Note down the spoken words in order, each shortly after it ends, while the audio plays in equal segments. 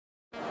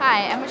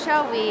Hi, I'm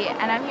Michelle Wie,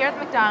 and I'm here at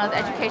the McDonald's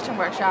Education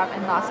Workshop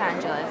in Los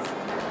Angeles.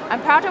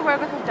 I'm proud to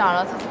work with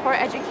McDonald's to support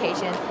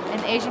education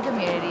in Asian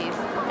communities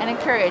and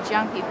encourage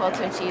young people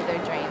to achieve their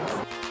dreams.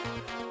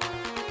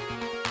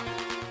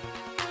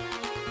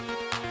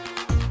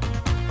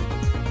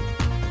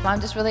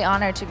 I'm just really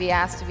honored to be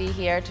asked to be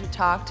here to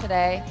talk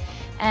today.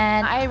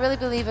 And I really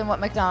believe in what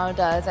McDonald's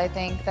does. I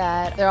think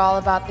that they're all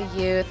about the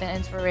youth and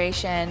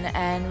inspiration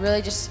and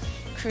really just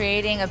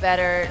creating a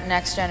better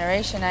next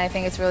generation. I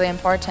think it's really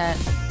important.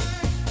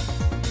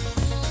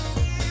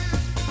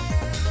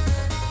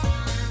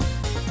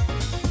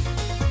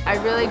 I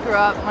really grew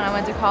up when I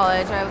went to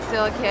college. I was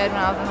still a kid when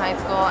I was in high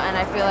school, and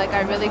I feel like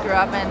I really grew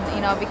up and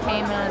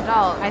became an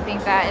adult. I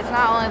think that it's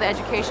not only the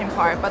education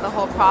part, but the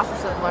whole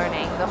process of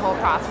learning, the whole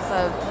process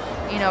of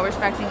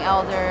respecting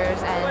elders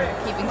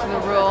and keeping to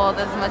the rules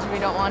as much as we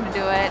don't want to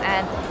do it.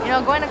 And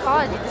going to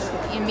college,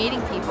 you're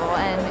meeting people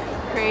and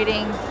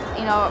creating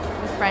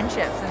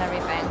friendships and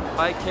everything.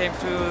 I came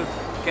to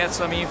get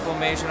some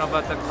information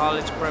about the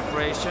college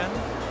preparation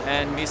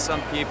and meet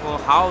some people,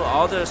 how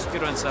other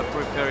students are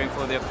preparing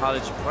for their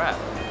college prep.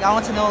 I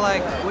want to know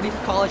what each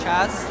college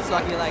has, so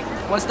I can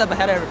be one step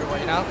ahead of everyone,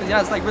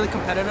 because it's really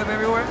competitive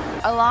everywhere.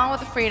 Along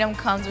with the freedom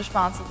comes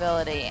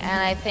responsibility,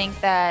 and I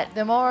think that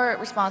the more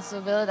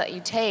responsibility that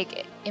you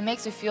take, it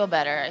makes you feel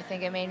better. I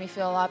think it made me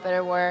feel a lot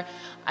better where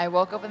I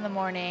woke up in the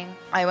morning,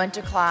 I went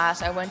to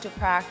class, I went to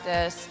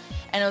practice,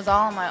 and it was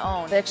all on my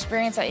own. The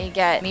experience that you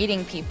get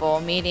meeting people,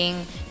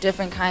 meeting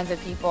different kinds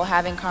of people,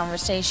 having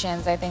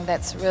conversations, I think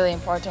that's really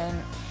important,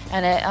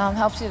 and it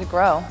helps you to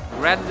grow.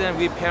 Rather than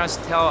we parents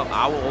tell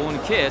our own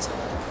kids,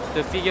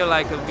 the figure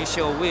like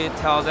Michelle Wie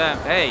tell them,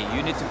 hey,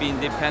 you need to be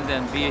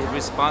independent, be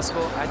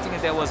responsible. I think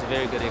that was a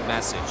very good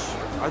message.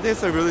 I think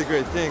it's a really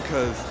great thing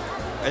because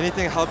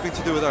anything helping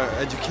to do with our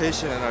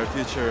education and our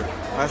future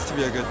has to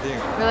be a good thing.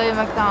 Really,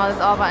 McDonald's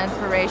is all about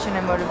inspiration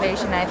and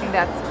motivation. I think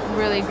that's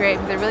really great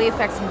because it really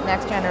affects the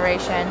next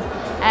generation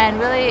and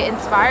really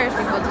inspires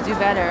people to do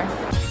better.